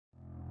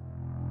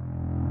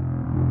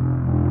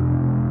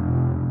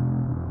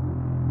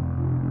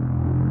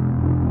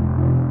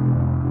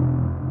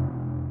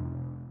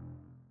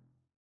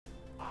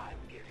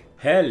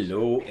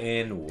Hello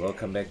and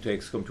welcome back to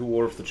XCOM2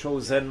 War of the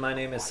Chosen. My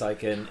name is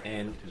Syken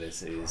and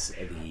this is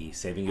the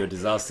Saving Your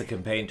Disaster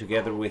campaign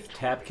together with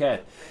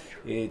Tabcat.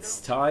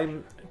 It's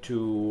time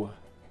to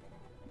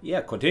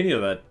continue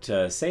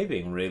that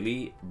saving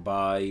really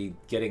by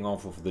getting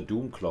off of the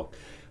Doom Clock.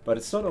 But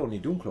it's not only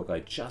Doom Clock, I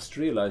just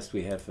realized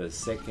we have a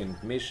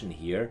second mission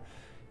here.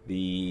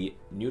 The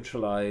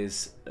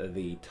neutralize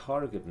the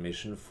target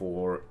mission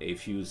for a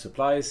few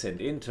supplies and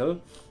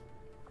intel.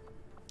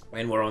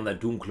 And we're on that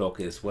Doom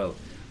Clock as well.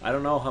 I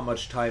don't know how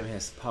much time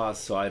has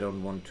passed, so I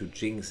don't want to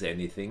jinx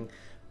anything.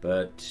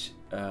 But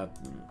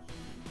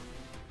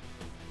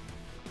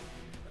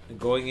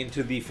going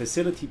into the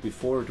facility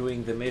before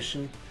doing the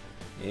mission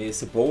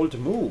is a bold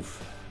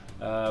move.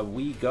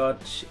 We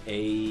got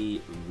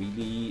a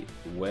really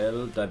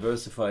well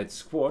diversified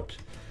squad.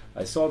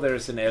 I saw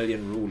there's an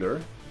alien ruler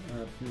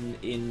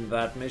in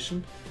that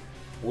mission,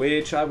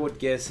 which I would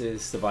guess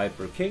is the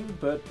Viper King,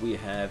 but we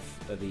have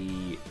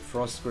the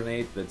Frost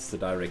Grenade, that's the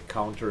direct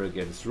counter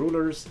against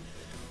rulers,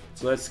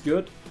 so that's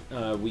good.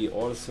 We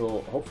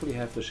also hopefully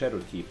have the Shadow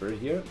Keeper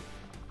here.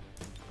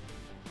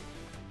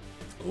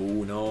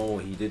 Oh no,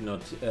 he did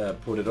not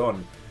put it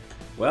on.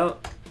 Well,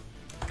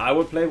 I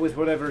will play with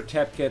whatever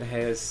Tabcat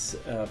has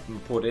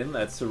put in,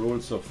 that's the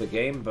rules of the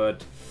game,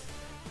 but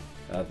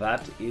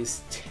that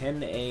is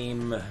 10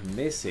 aim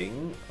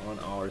missing on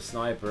our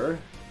sniper.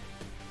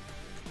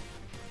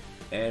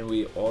 And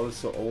we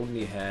also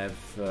only have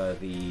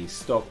the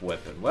stock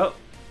weapon. Well,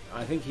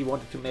 I think he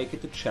wanted to make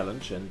it a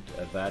challenge, and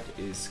that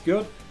is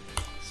good.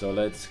 So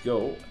let's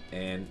go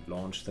and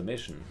launch the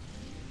mission.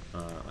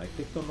 I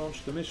clicked on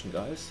launch the mission,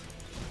 guys.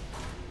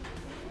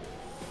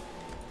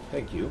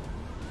 Thank you.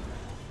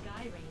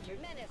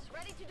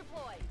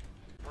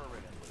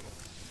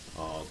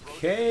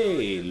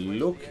 Okay,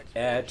 look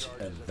at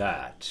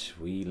that.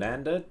 We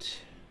landed.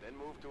 Then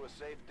move to a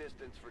safe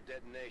distance for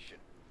detonation.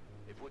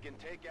 If we can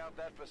take out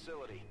that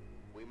facility,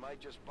 we might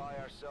just buy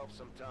ourselves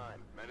some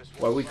time.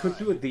 Well, we could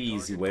do it the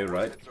easy way,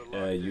 right?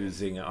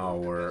 Using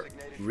our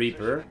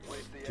Reaper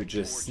to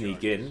just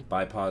sneak in,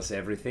 bypass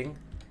everything.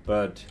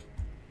 But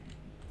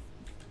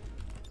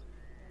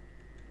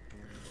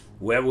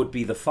where would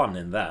be the fun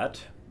in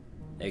that?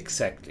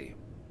 Exactly.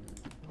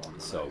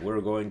 So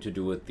we're going to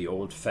do it the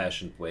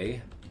old-fashioned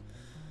way.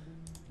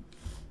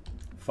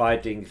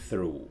 Fighting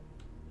through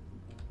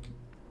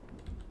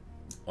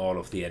all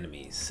of the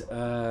enemies.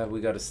 We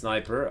got a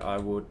sniper. I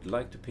would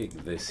like to pick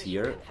this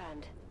here.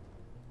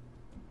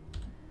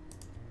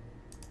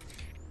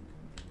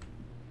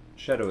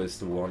 Shadow is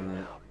the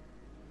one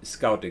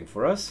scouting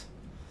for us.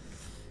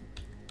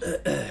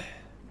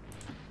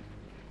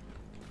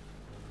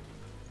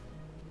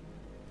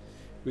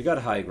 We got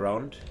high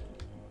ground.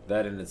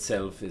 That in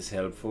itself is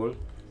helpful.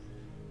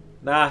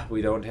 Nah,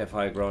 we don't have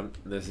high ground.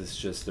 This is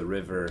just a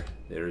river.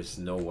 There is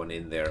no one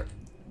in there.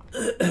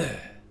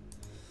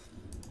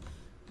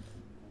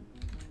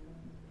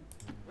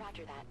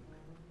 Roger that.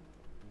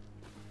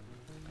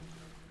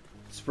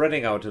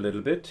 Spreading out a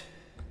little bit.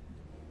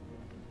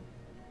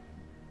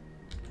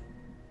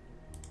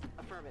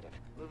 Affirmative.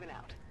 Moving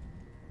out.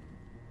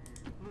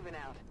 Moving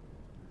out.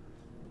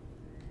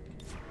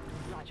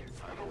 Roger.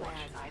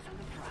 Eyes on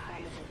the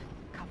prize.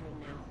 Covering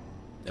now.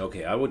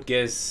 Okay, I would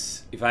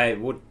guess, if I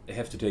would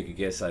have to take a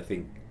guess, I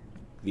think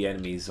the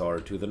enemies are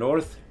to the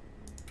north.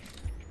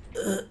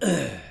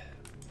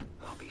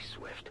 I'll be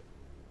swift.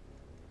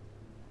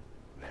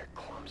 Their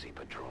clumsy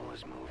patrol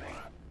is moving.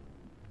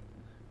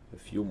 A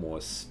few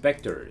more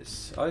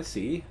specters. I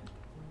see.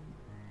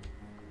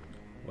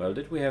 Well,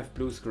 did we have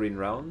blue screen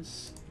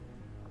rounds?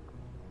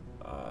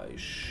 I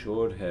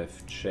should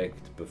have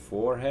checked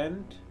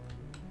beforehand.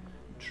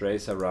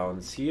 Tracer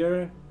rounds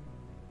here.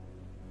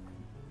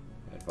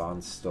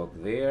 Advanced stock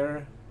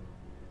there.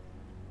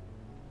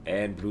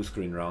 And blue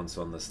screen rounds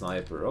on the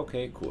sniper.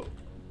 Okay, cool.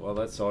 Well,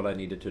 that's all I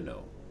needed to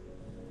know.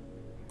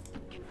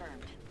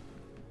 Confirmed.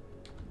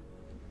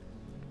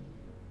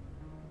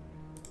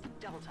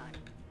 Double time.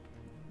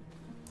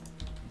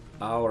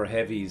 Our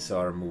heavies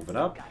are moving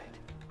up. Got it.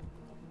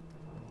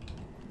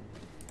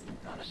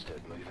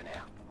 Understood. Moving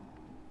out.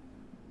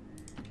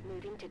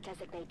 Moving to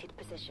designated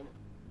position.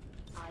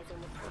 Eyes on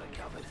the prize.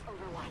 Covered.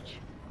 Overwatch.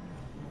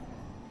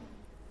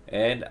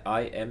 And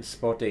I am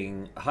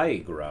spotting high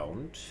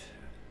ground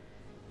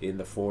in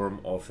the form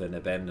of an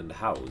abandoned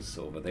house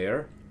over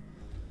there.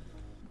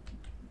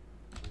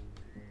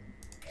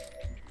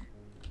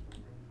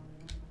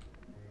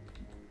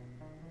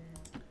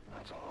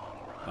 That's a long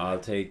run. I'll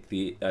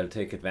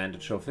take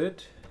advantage of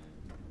it.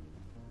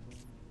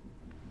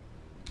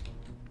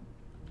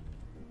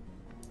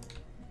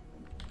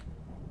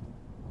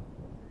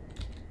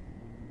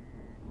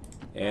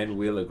 And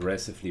we'll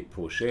aggressively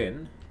push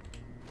in.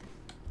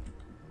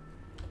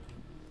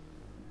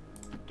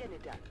 Get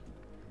it done.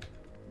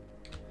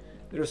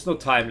 There's no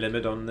time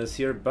limit on this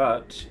here,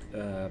 but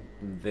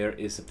there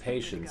is a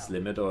patience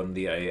limit on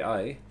the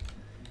AI.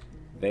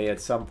 They at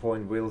some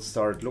point will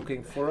start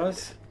looking for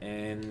us,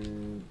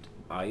 and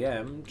I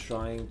am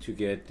trying to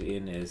get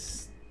in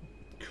as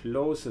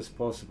close as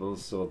possible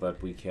so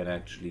that we can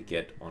actually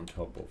get on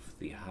top of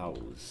the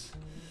house.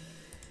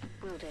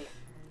 Will do.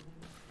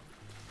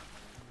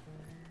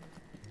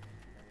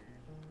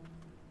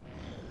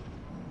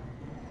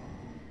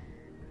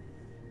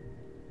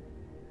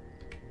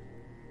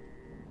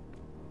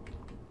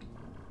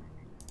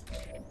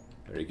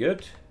 Very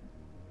good.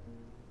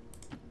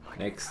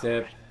 Next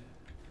step,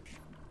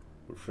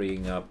 we're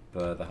freeing up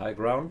the high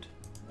ground.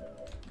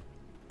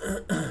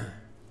 Good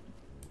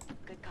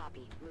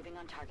copy. Moving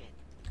on target.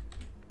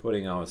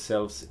 Putting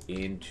ourselves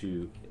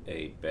into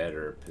a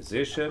better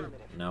position.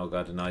 Now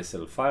got a nice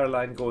little fire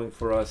line going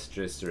for us.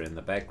 Jister in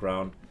the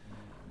background.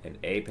 And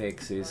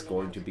Apex is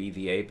going to be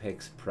the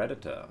Apex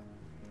Predator.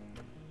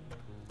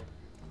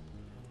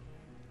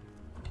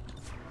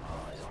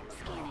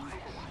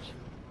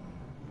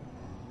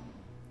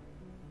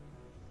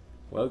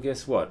 Well,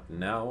 guess what?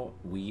 Now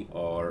we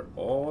are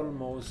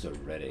almost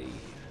ready.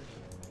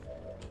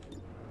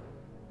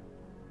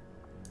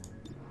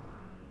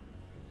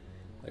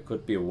 That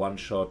could be a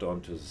one-shot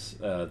onto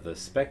the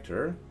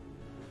Spectre.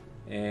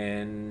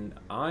 And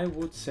I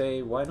would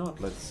say, why not?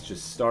 Let's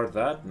just start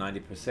that.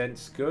 90%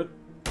 is good.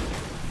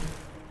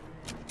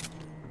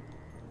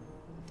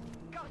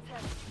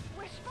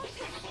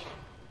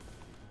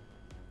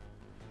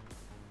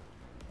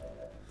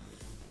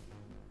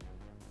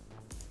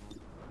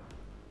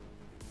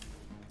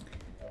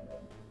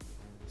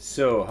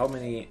 So, how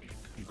many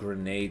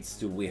grenades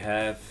do we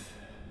have?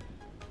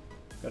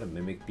 Got a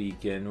mimic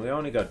beacon. We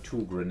only got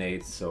 2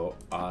 grenades, so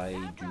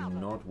I do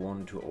not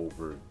want to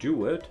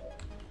overdo it.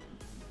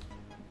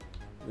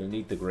 We'll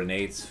need the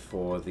grenades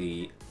for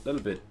the little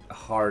bit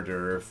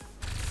harder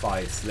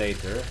fights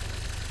later.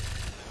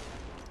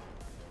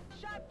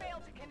 Shot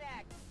failed to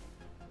connect.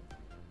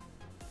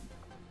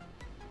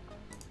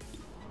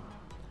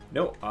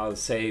 No, I'll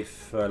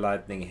save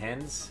lightning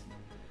hands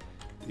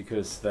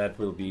because that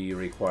will be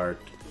required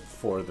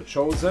for the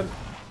Chosen.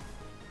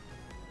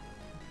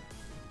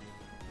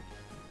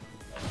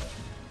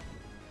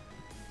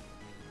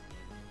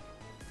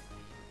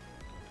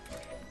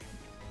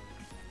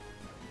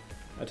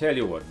 I tell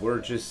you what, we're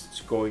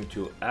just going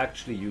to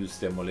actually use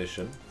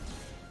demolition.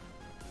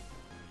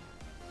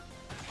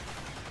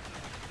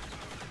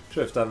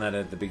 Should have done that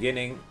at the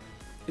beginning.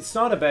 It's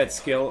not a bad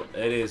skill.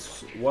 It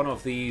is one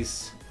of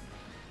these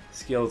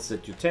skills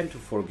that you tend to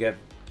forget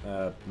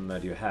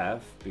that you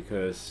have,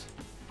 because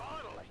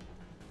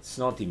it's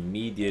not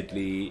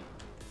immediately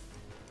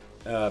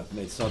on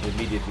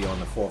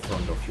the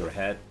forefront of your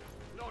head.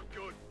 Not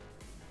good.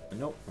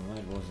 Nope,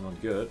 that was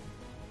not good.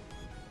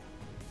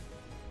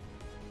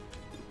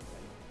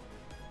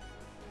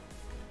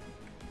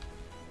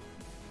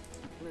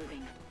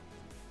 Moving.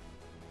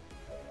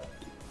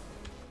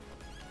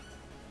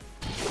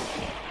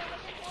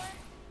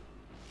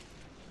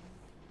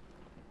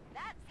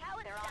 That's how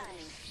it's done.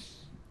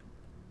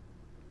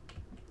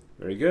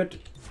 Very good.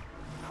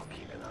 I'll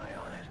keep an eye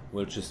on it.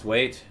 We'll just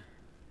wait.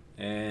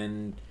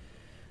 And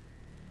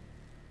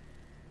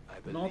I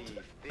not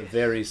believe this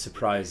very is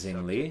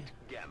surprisingly,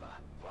 Subject Gamma.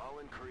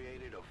 Fallen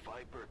created a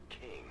Viper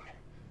King.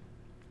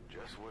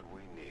 Just what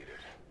we needed.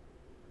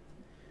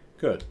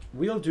 good.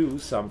 We'll do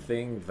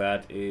something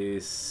that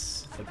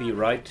is the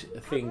right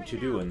thing to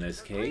do in this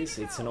case.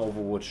 It's an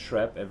Overwatch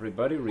trap.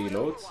 Everybody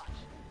reloads.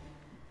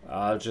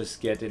 I'll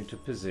just get into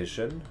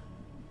position.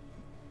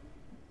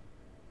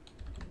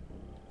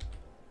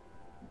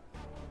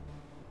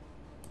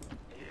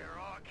 Here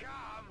I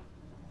come.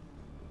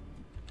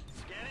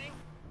 Scanning.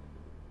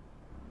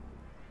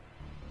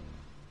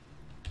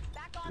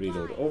 Back on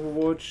Reload line.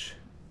 Overwatch.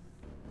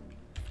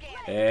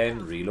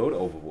 And reload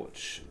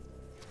Overwatch.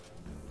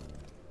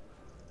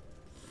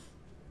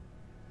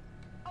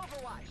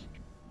 Overwatch.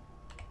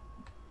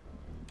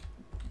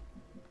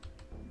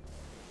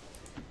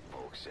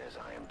 Folks says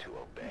I am to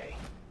obey.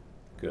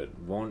 Good.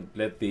 Won't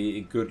let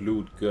the good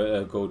loot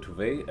go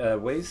to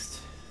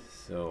waste.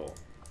 So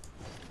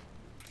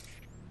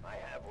I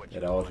have what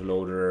that you want.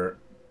 autoloader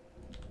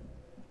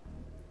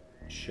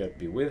should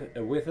be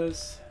with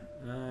us,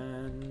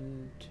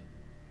 and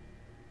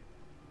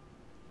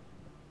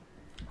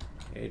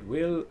it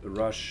will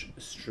rush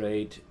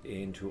straight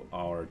into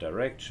our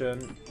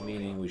direction,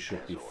 meaning we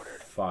should be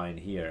fine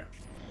here.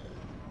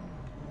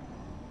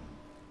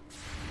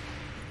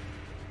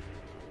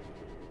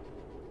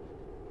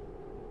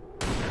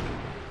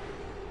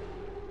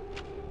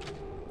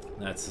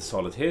 That's a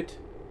solid hit.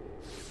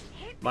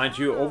 Mind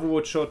you,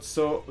 Overwatch shots,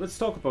 so let's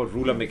talk about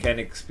ruler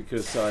mechanics,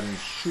 because I'm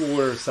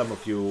sure some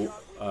of you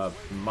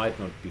might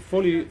not be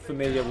fully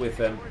familiar with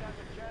them.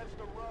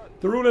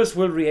 The rulers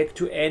will react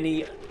to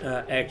any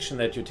action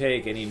that you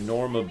take, any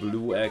normal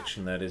blue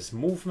action, that is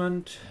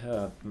movement,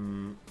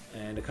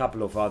 and a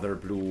couple of other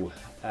blue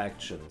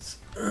actions.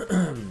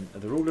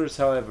 The rulers,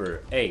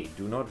 however,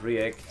 do not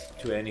react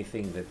to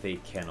anything that they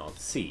cannot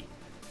see.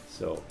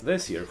 So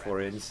this here, for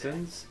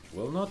instance,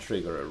 will not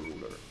trigger a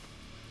ruler.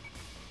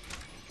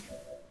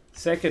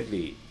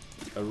 Secondly,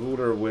 a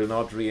ruler will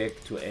not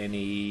react to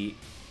any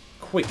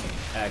quick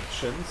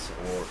actions,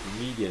 or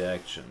immediate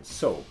actions.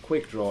 So,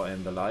 quick draw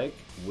and the like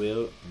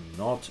will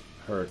not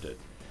hurt it.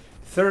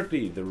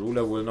 Thirdly, the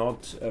ruler will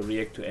not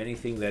react to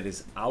anything that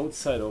is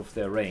outside of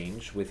their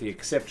range, with the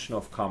exception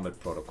of combat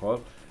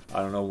protocol.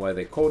 I don't know why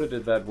they coded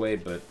it that way,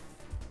 but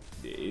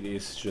it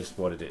is just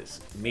what it is.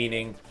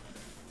 Meaning,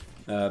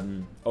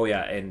 oh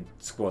yeah, and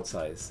squad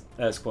size,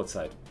 squad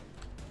side.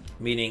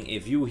 Meaning,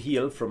 if you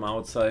heal from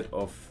outside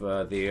of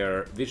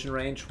their vision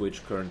range,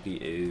 which currently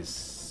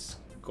is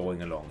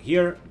going along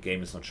here, the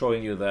game is not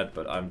showing you that,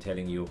 but I'm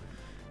telling you,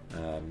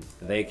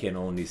 they can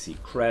only see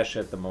crash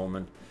at the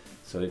moment.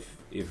 So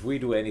if we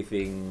do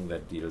anything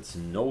that deals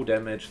no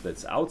damage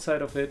that's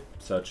outside of it,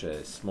 such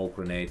as smoke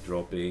grenade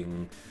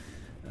dropping,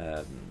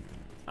 I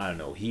don't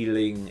know,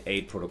 healing,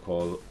 aid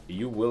protocol,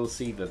 you will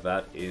see that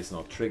that is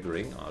not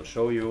triggering. I'll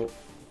show you.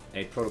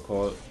 Aid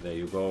protocol, there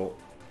you go.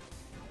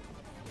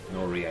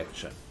 No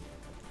reaction.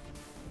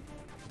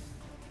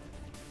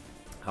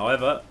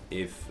 However,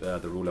 if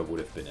the ruler would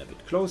have been a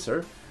bit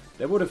closer,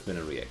 there would have been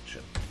a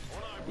reaction.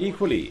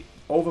 Equally,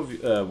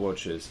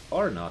 overwatches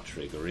are not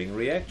triggering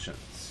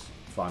reactions.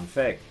 Fun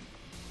fact.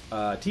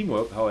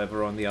 Teamwork,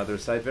 however, on the other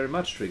side very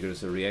much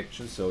triggers a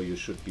reaction, so you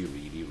should be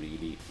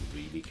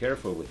really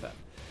careful with that.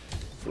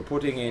 We're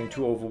putting in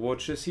 2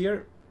 overwatches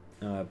here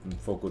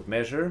for good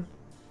measure.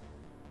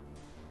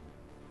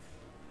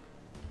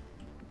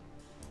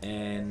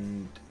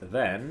 And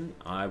then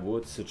I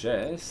would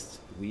suggest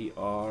we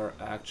are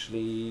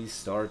actually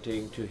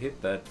starting to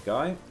hit that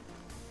guy.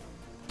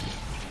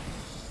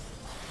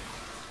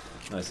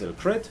 Nice little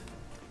crit.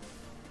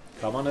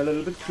 Come on a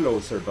little bit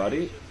closer,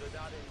 buddy.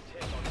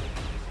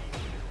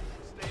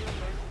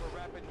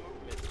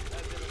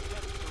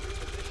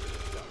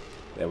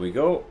 There we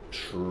go.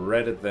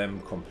 Shredded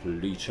them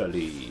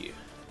completely.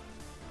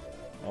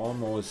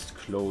 Almost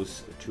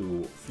close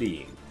to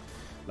fleeing.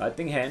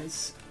 Lightning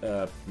Hands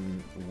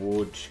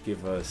would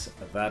give us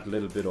that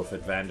little bit of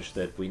advantage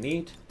that we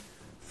need.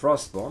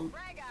 Frost Bomb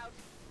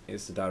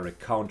is the direct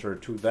counter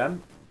to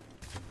them.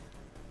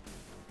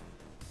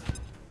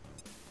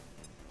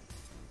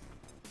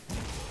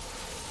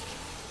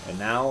 And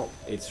now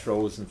it's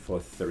frozen for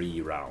 3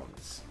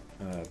 rounds.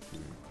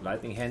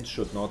 Lightning Hands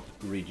should not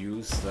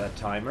reduce that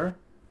timer,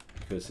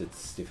 because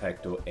it's de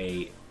facto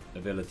a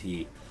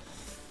ability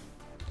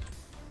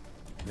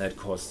that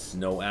costs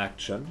no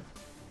action.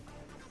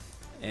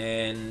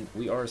 And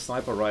we are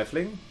sniper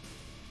rifling.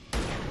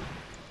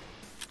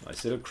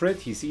 Nice little crit.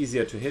 He's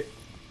easier to hit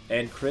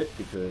and crit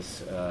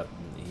because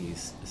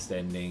he's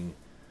standing,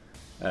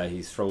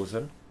 he's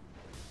frozen.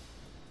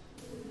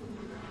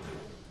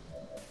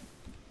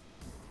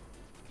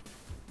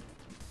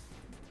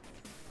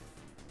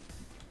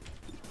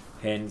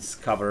 Hence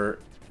cover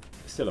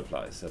still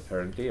applies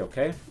apparently,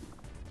 okay.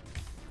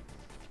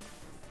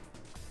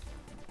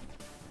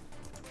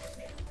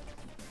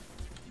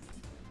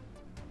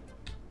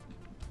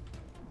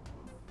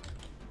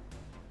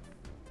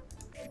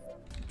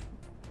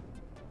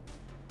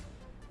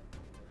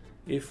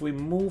 If we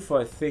move,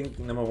 I think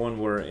number 1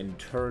 we're in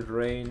turret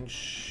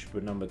range,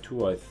 but number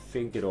 2 I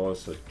think it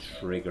also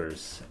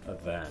triggers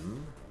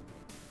them.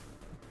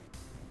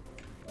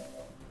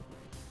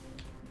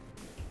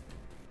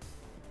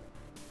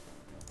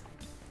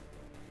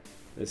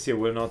 This here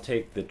will not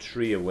take the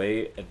tree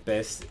away. At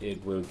best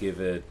it will give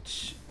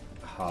it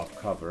half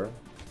cover.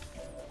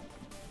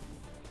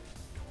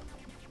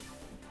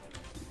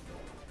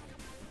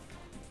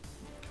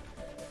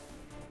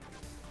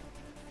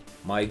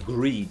 My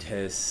greed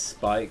has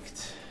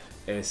spiked,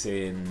 as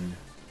in,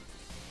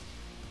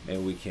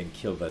 and we can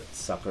kill that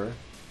sucker.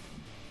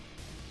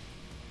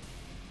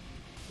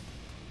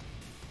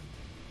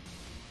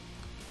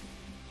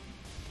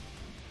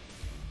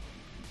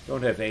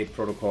 Don't have 8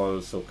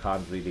 protocols, so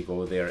can't really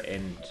go there,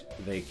 and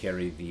they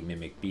carry the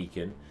Mimic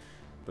Beacon.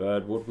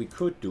 But what we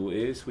could do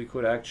is, we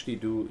could actually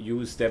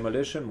use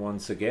Demolition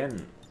once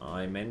again.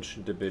 I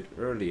mentioned a bit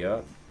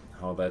earlier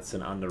how that's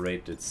an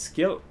underrated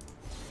skill.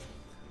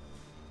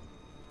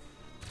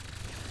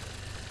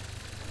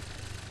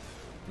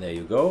 There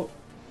you go.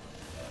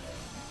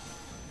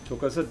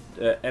 Took us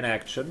an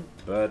action,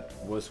 but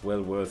was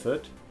well worth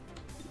it.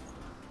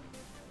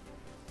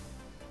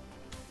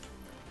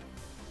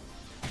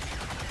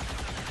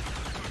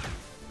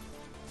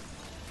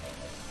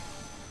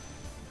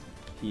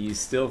 He's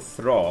still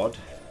thawed.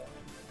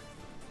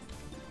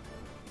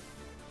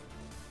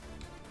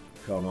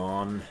 Come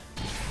on.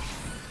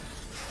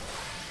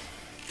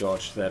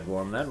 Dodged that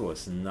one. That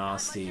was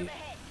nasty.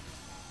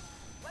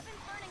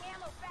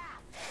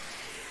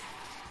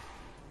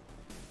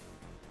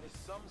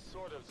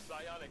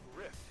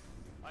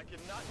 I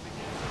cannot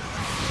begin to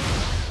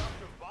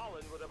Dr.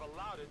 Valen would have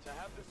allowed it to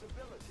have this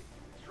ability.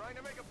 He's trying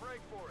to make a break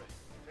for it.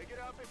 Take it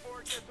out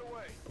before it gets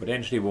away.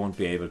 Potentially won't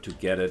be able to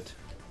get it.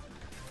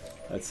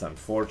 That's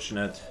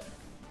unfortunate.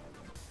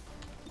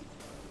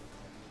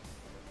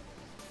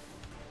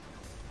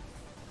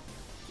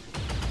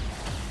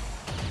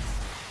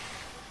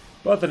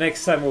 But the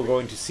next time we're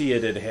going to see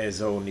it, it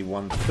has only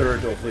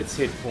 1/3 of its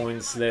hit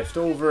points left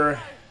over.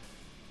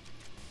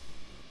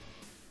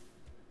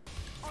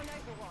 On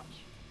Overwatch.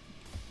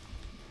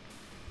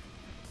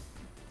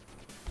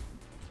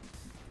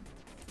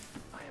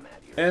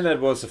 And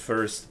that was the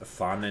first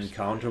fun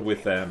encounter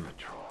with them.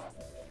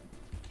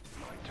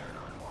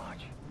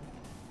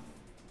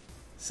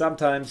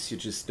 Sometimes you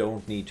just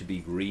don't need to be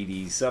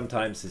greedy.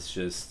 Sometimes it's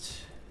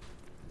just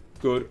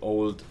good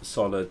old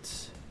solid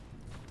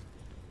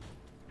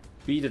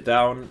beat it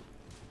down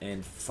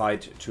and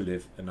fight to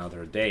live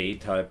another day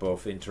type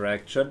of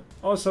interaction.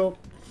 Also,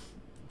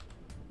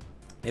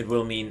 it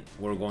will mean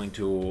we're going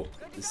to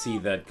see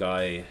that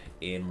guy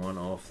in one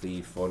of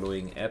the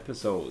following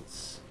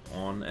episodes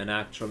on an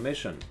actual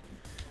mission.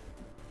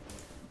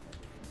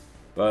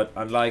 But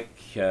unlike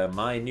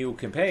my new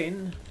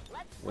campaign,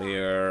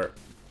 where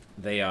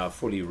they are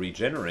fully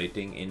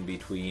regenerating in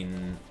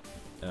between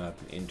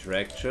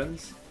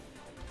interactions,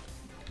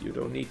 you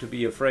don't need to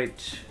be afraid.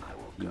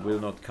 He will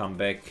not come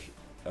back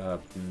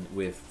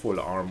with full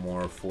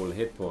armor, full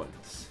hit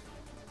points.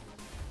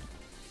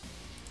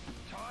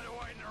 Tired of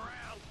waiting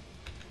around.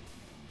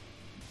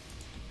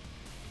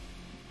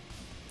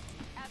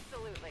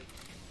 Absolutely.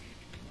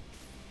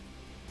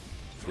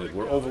 Good,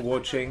 we're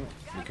overwatching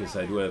because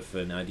I do have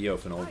an idea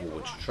of an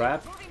overwatch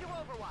trap. Moving to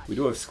Overwatch. We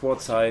do have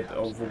squad side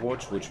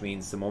overwatch, which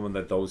means the moment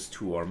that those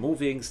two are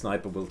moving,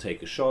 sniper will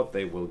take a shot,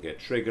 they will get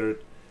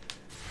triggered.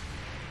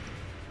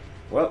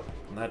 Well,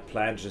 that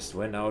plan just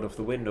went out of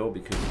the window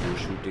because we're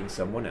shooting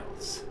someone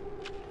else.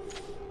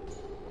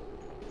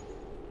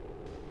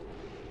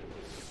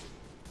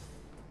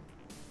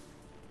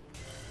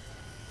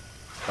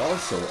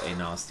 Also a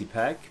nasty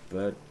pack,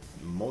 but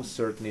most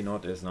certainly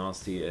not as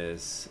nasty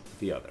as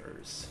the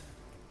others.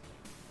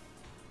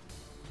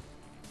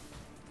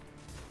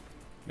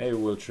 Maybe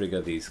we'll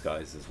trigger these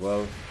guys as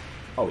well.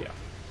 Oh yeah.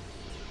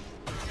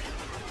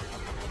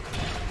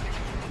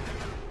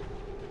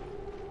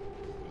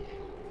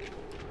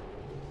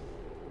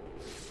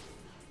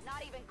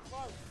 Not even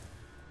close.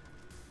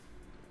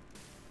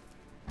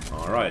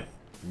 Alright.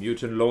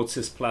 Mutant loads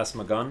his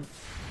plasma gun.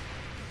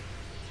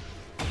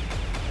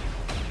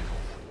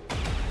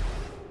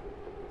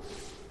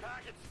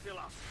 Target's still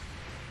up.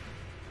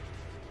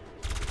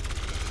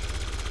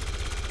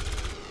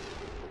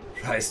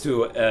 Tries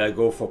to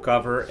go for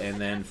cover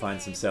and then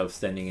finds himself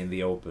standing in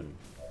the open.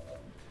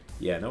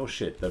 Yeah, no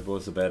shit. That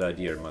was a bad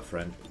idea, my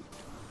friend.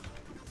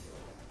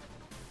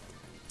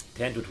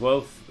 10 to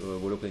 12.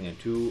 We're looking at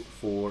 2,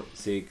 4,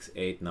 6,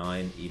 8,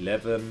 9,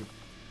 11.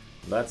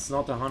 That's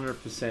not a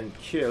 100%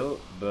 kill,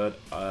 but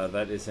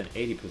that is an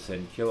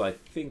 80% kill. I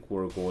think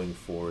we're going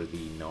for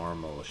the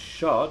normal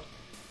shot.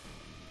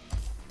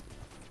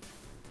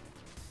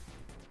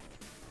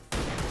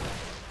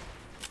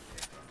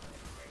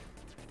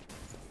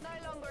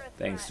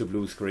 Thanks to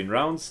blue screen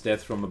rounds,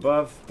 death from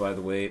above, by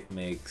the way,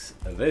 makes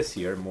this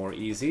here more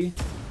easy.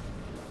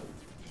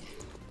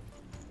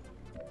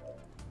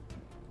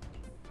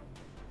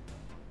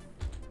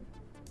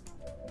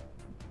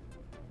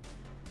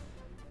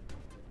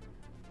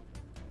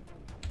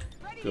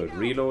 Good,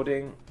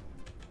 reloading.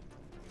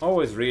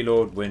 Always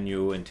reload when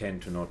you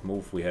intend to not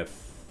move. We have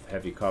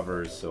heavy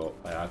covers, so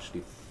I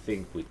actually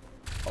think we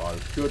are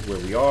good where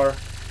we are.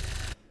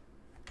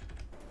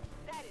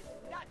 That is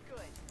not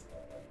good.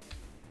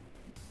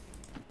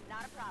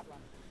 Not a problem.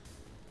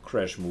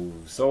 Crash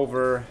moves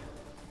over.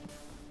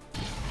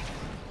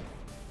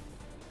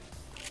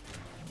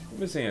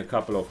 Missing a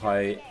couple of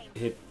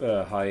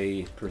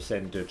high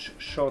percentage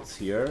shots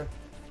here,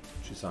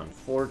 which is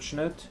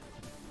unfortunate.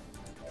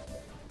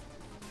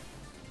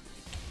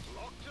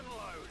 Locked and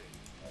loaded.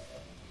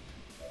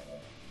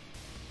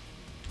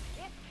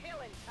 It's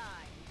killing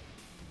time.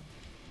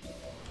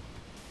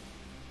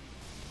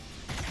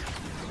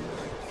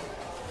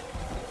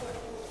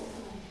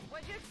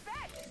 What'd you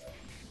expect?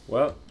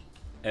 Well,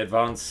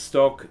 advanced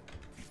stock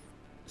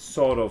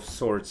sort of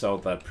sorts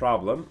out that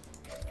problem.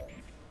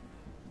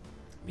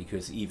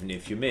 Because even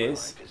if you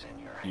miss,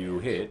 you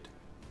hit.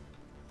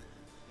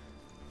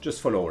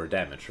 Just for lower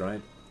damage,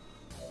 right?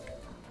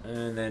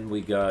 And then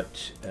we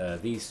got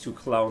these two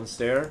clowns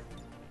there.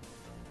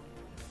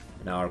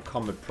 And our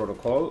combat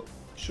protocol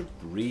should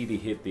really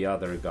hit the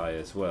other guy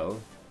as well.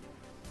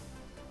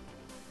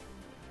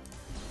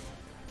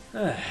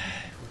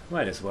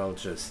 Might as well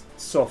just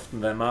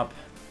soften them up.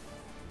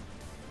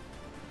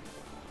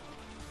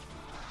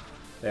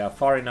 They are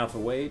far enough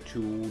away to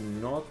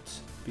not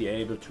be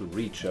able to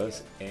reach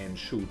us and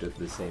shoot at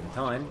the same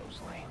time.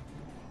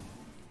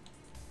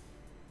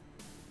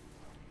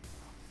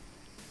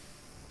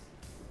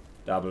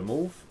 Double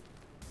move.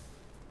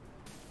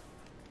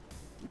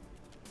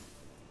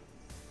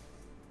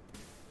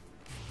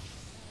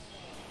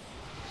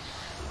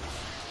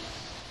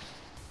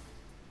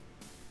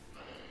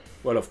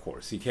 Well, of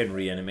course, he can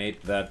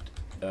reanimate. That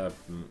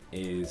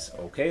is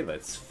okay.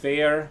 That's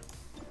fair.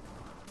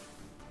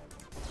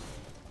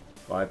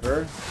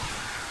 Viper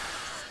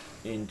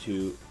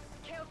into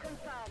Kill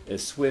confirmed. a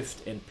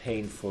swift and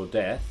painful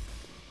death.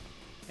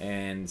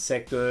 And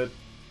Sector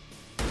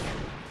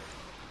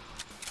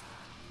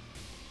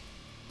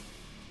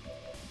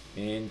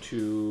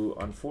into,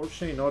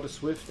 unfortunately, not a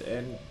swift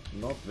and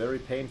not very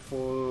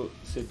painful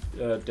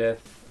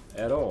death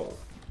at all.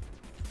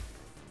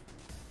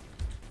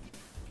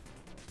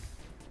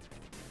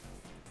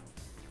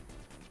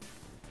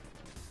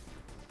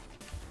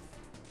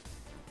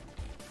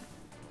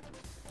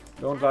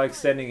 Don't like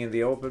standing in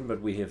the open,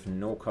 but we have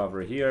no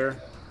cover here.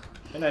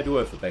 And I do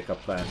have a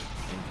backup plan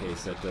in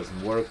case that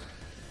doesn't work.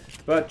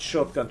 But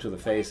shotgun to the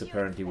face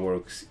apparently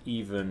works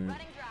even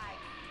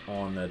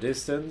on a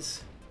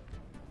distance.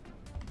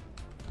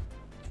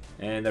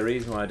 And the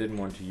reason why I didn't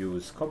want to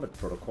use combat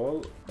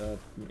protocol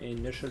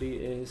initially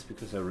is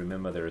because I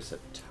remember there is a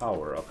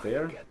tower up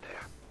there.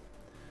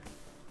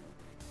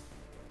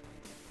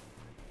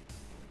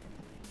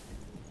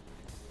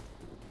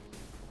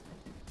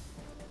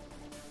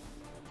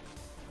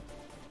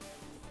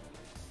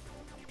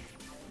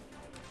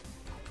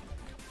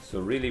 So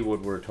really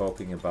what we're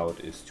talking about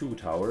is 2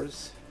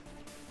 towers.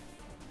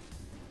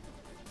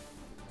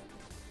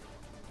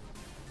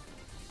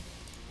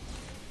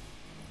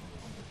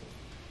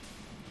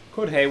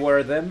 Could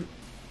haywire them,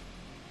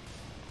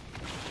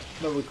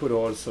 but we could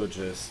also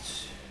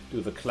just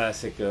do the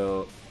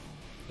classical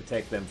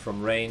attack them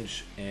from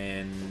range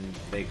and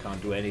they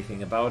can't do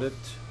anything about it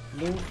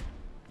move.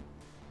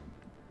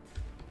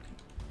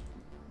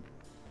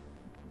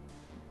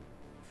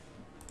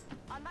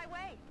 On my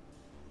way.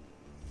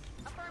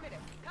 Affirmative.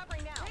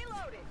 Covering now.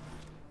 Reloaded.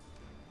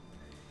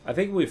 I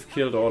think we've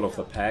killed all of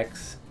the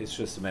packs. It's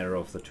just a matter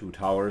of the 2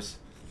 towers.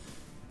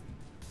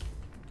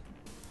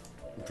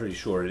 I'm pretty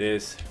sure it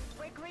is.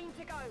 We're green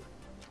to go.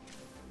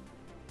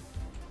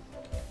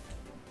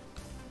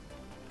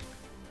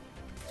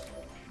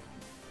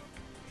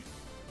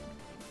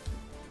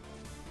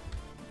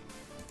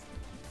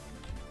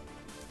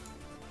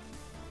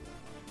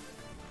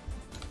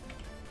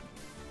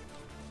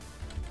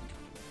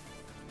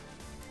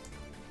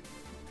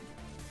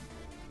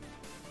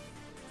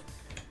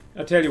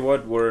 I'll tell you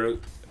what, we're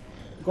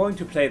going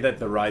to play that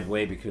the right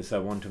way because I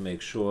want to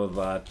make sure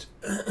that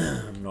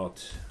I'm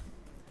not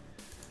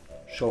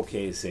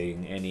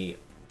showcasing any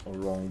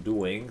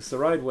wrongdoings. The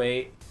right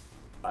way,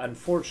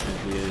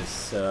 unfortunately,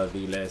 is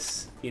the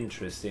less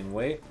interesting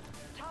way.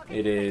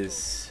 It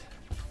is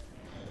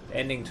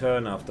ending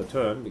turn after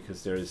turn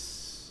because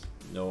there's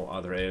no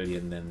other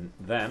alien than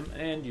them,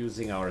 and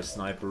using our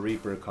Sniper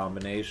Reaper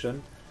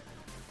combination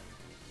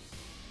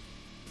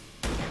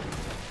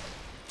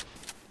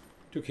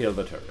to kill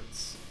the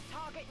turrets.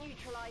 Target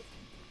neutralized.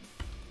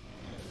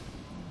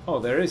 Oh,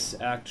 there is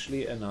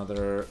actually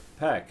another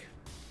pack.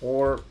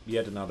 Or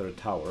yet another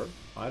tower.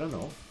 I don't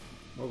know.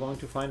 We're going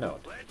to find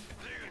out.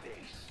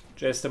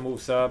 Jester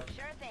moves up.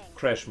 Sure thing.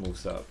 Crash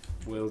moves up.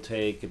 We'll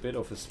take a bit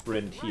of a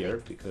sprint here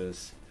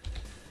because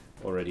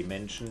already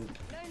mentioned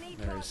No need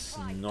to there's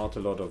fight. not a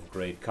lot of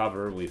great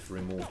cover. We've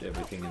removed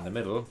everything in the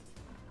middle.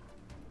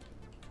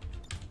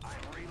 I'm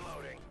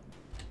reloading.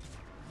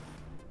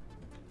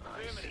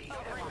 I see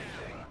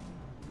everything.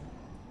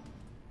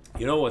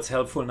 You know what's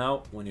helpful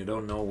now when you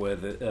don't know where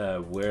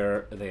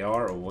they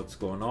are or what's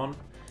going on?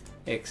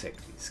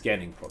 Exactly,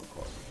 scanning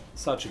protocol.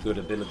 Such a good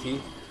ability.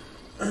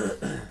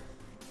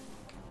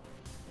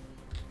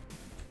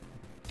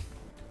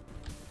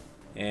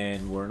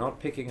 And we're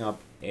not picking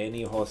up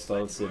any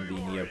hostiles in the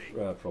near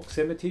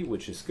proximity,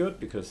 which is good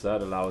because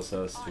that allows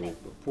us to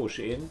push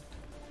in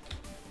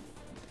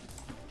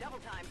Double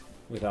time.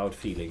 without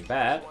feeling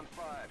bad. 1-5.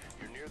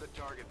 You're near the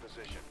target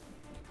position.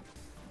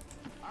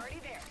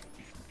 Already there.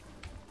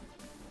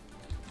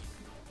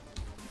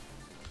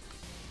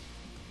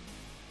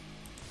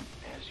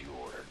 As you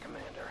order,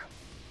 Commander.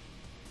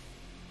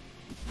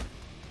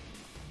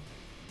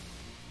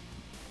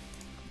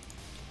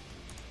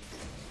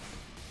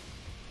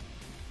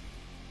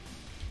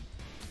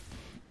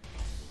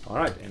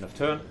 Alright, end of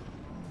turn.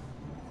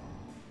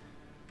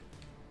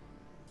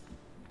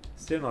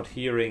 Still not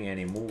hearing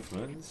any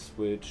movements,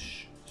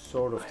 which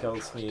sort of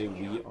tells me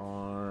we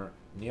are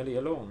nearly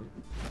alone.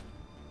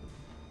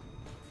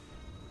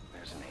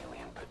 There's an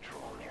alien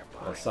patrol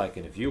nearby. Well,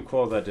 Syken, if you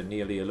call that a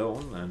nearly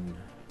alone, then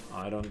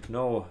I don't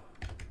know.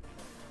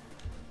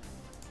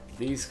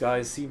 These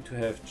guys seem to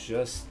have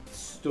just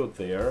stood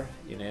there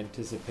in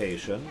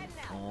anticipation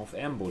of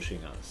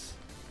ambushing us.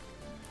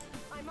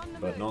 I'm on the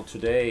But move. not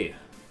today.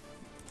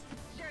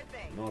 Sure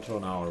thing. Not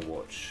on our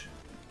watch.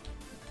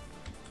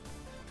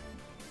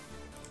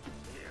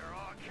 Here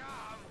I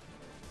come.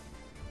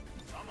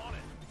 I'm on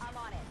it. I'm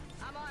on it.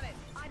 I'm on it.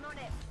 I'm on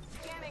it.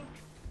 Scanning.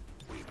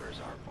 Weepers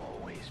are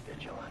always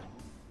vigilant.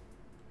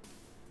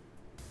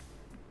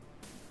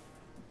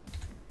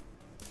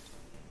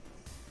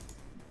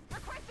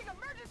 Requesting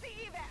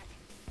emergency evac.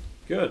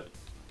 Good.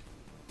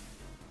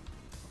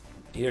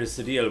 Here's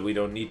the deal, we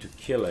don't need to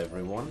kill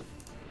everyone.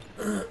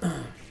 Menace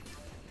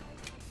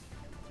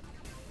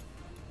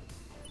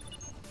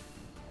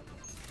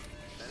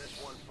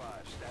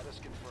 1-5, status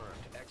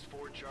confirmed.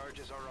 X4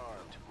 charges are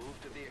armed.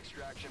 Move to the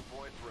extraction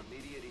point for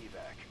immediate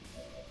evac.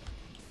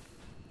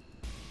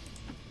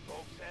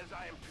 Pope says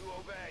I am to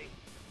obey.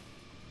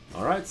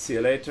 Alright, see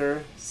you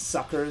later,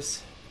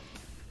 suckers.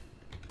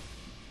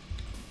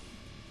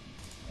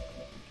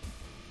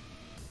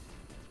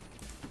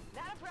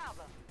 Not a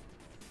problem.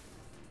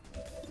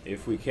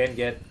 If we can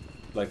get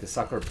like a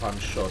sucker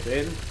punch shot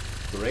in,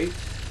 great.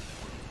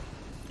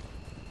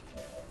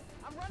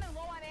 I'm running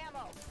low on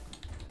ammo.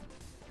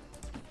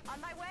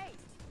 On my way.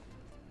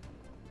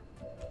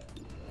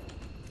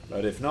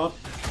 But if not,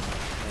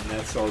 then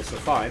that's also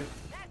fine.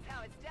 That's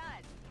how it's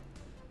done.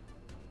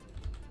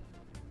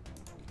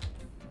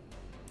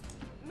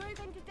 Move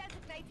into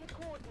designated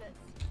coordinates.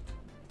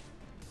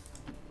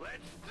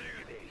 Let's do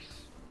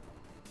this.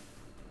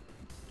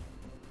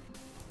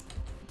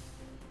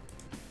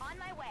 On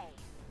my way.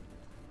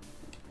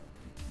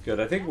 Good,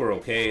 I think we're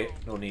okay.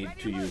 No need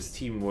to use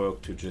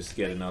teamwork to just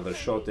get another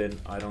shot in.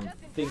 I don't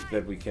think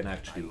that we can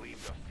actually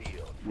Leave the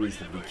field.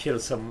 reasonably kill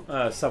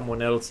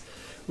someone else.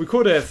 We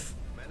could have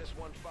Menace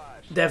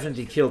 1-5.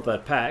 definitely killed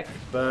that pack,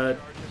 but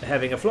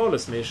having a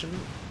flawless mission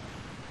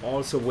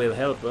also will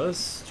help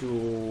us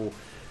to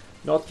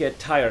not get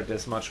tired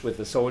as much with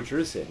the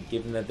soldiers, and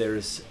given that there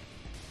is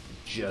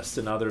just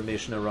another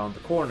mission around the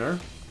corner,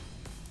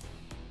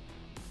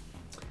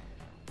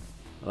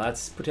 well,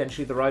 that's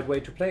potentially the right way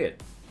to play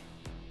it.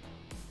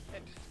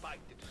 And despite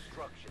the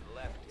destruction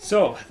left,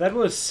 So, that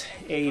was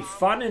a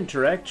fun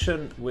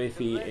interaction with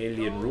the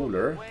alien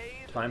ruler.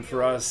 Time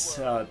for us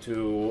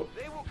to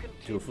they will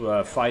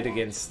continue. fight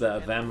against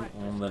them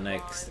on the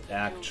next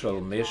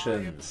actual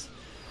missions.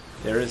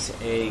 There is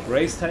a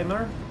grace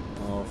timer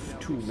of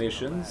 2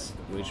 missions,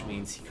 which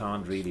means he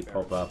can't really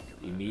pop up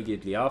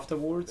immediately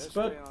afterwards,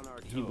 but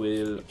he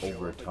will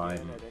over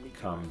time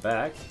come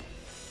back.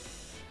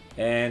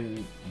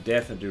 And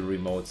definitely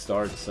remote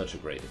start, such a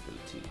great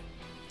ability.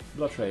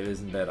 Blood Trail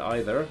isn't bad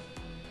either.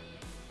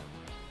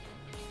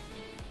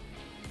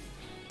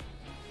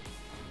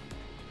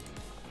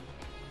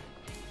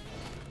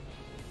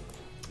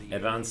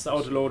 Advanced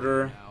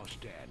autoloader. Now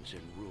stands in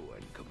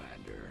ruin,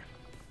 Commander.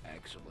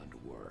 Excellent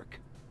work.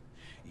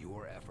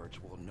 Your efforts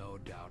will no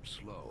doubt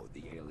slow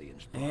the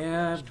aliens'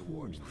 progress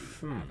towards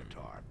the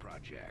Avatar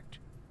project.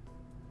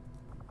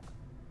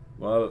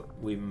 Well,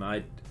 we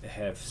might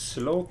have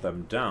slowed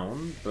them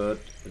down, but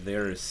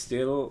there is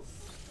still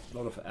a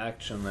lot of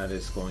action that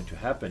is going to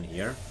happen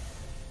here.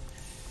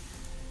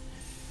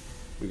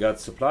 We got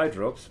supply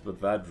drops,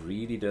 but that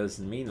really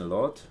doesn't mean a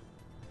lot.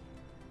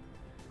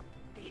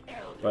 The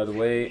elders By the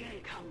way, have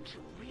really come to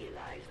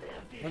realize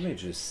their vision. let me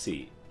just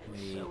see.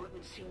 So it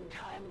would seem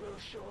time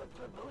grows short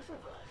for both of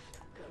us,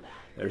 Commander.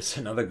 There's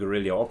another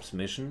guerrilla ops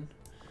mission.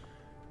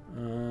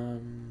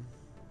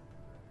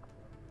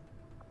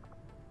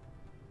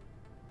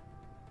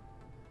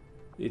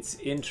 It's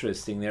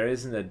interesting, there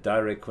isn't a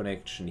direct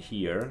connection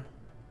here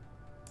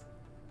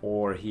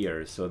or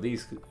here, so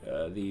these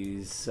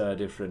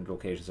different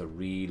locations are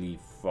really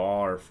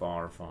far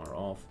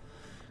off.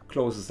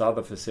 Closest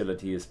other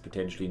facility is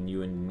potentially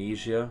New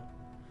Indonesia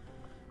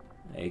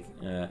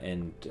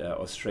and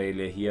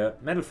Australia here.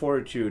 Mental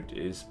Fortitude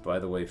is, by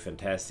the way,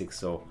 fantastic,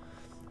 so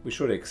we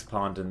should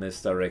expand in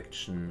this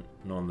direction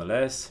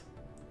nonetheless.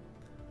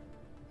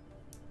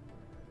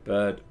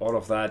 But all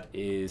of that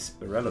is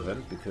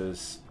irrelevant,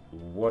 because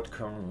what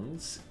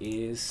counts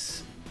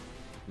is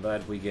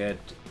that we get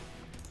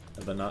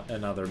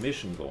another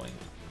mission going.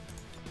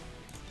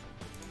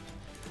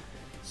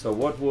 So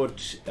what would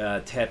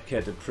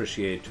Tapcat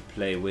appreciate to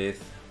play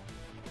with?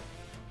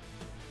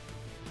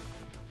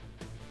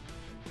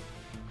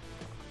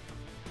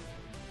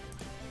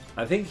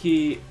 I think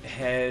he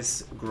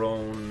has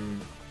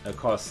grown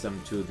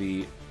accustomed to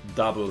the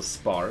double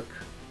spark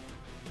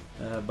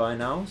by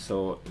now,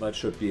 so that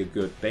should be a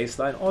good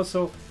baseline.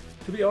 Also,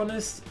 to be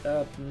honest,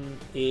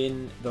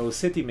 in those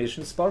city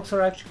missions, sparks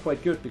are actually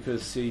quite good,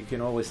 because you can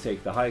always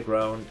take the high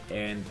ground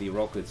and the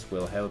rockets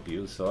will help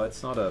you, so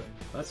that's not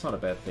a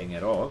bad thing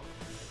at all.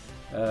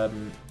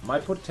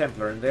 Might put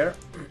Templar in there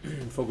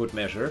for good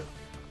measure.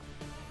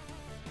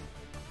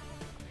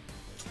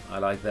 I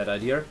like that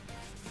idea.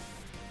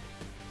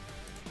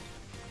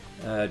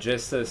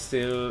 Jester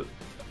still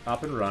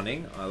up and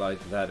running. I like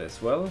that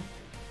as well.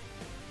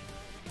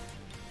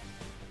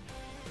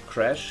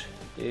 Crash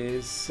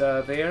is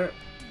there,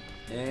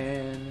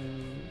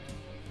 and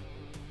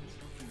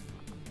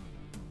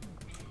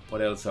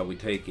what else are we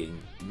taking?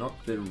 Not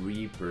the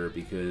Reaper,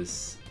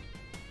 because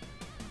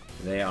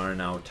they are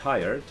now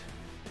tired.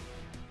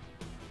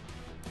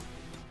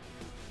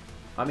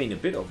 I mean, a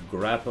bit of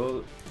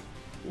grapple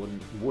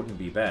wouldn't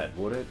be bad,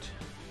 would it?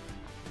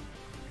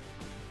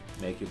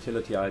 Make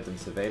utility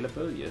items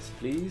available, yes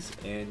please,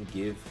 and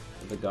give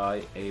the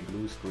guy a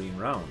blue screen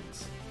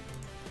rounds.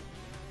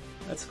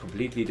 That's a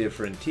completely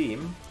different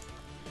team.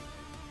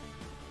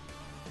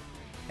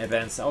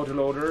 Advanced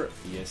autoloader,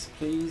 yes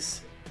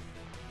please.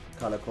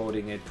 Color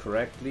coding it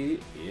correctly,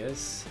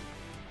 yes.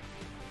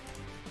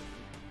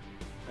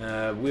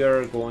 We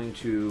are going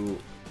to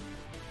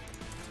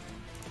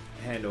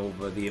hand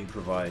over the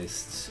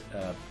improvised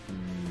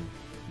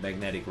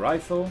magnetic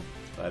rifle.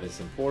 That is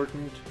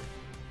important.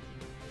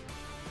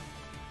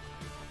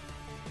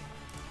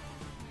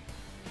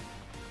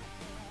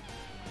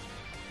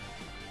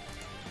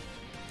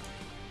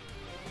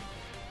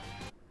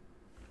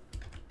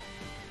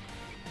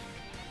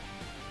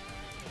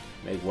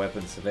 Make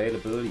weapons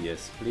available,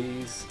 yes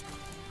please.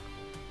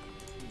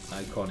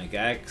 Iconic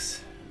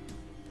axe.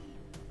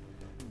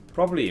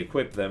 Probably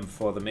equip them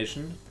for the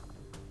mission.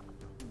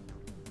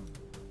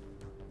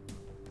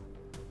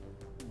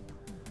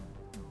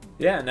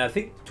 Yeah, and I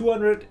think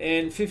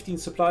 215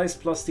 supplies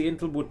plus the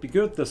intel would be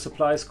good. The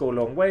supplies go a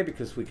long way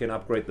because we can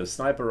upgrade the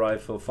sniper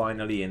rifle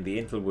finally, and the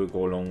intel will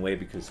go a long way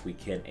because we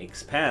can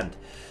expand.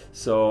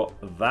 So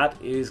that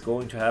is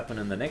going to happen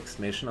in the next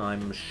mission.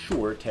 I'm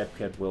sure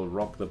Tapcat will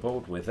rock the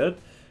boat with it.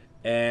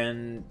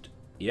 And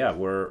yeah,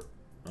 we're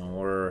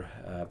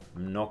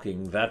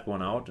knocking that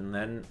one out, and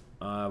then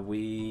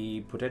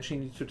we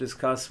potentially need to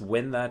discuss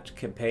when that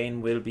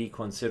campaign will be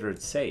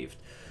considered saved.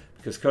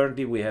 Because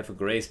currently we have a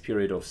grace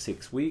period of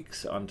 6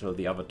 weeks until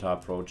the Avatar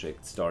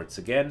project starts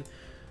again.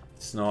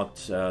 It's not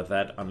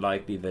that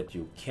unlikely that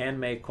you can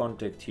make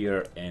contact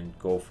here and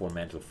go for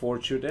Mental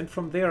Fortitude. And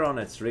from there on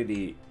it's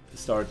really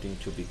starting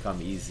to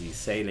become easy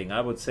sailing. I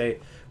would say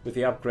with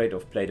the upgrade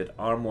of plated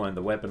armor and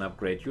the weapon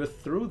upgrade, you're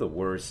through the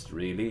worst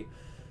really.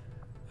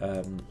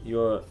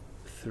 You're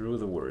through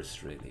the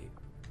worst really.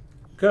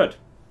 Good.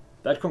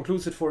 That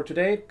concludes it for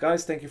today.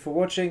 Guys, thank you for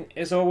watching.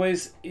 As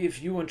always,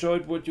 if you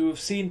enjoyed what you have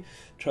seen,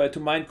 try to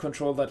mind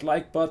control that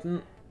like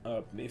button.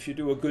 If you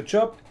do a good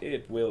job,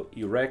 it will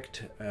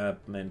erect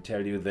and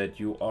tell you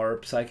that you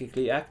are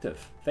psychically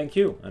active. Thank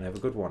you, and have a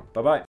good one.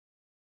 Bye-bye.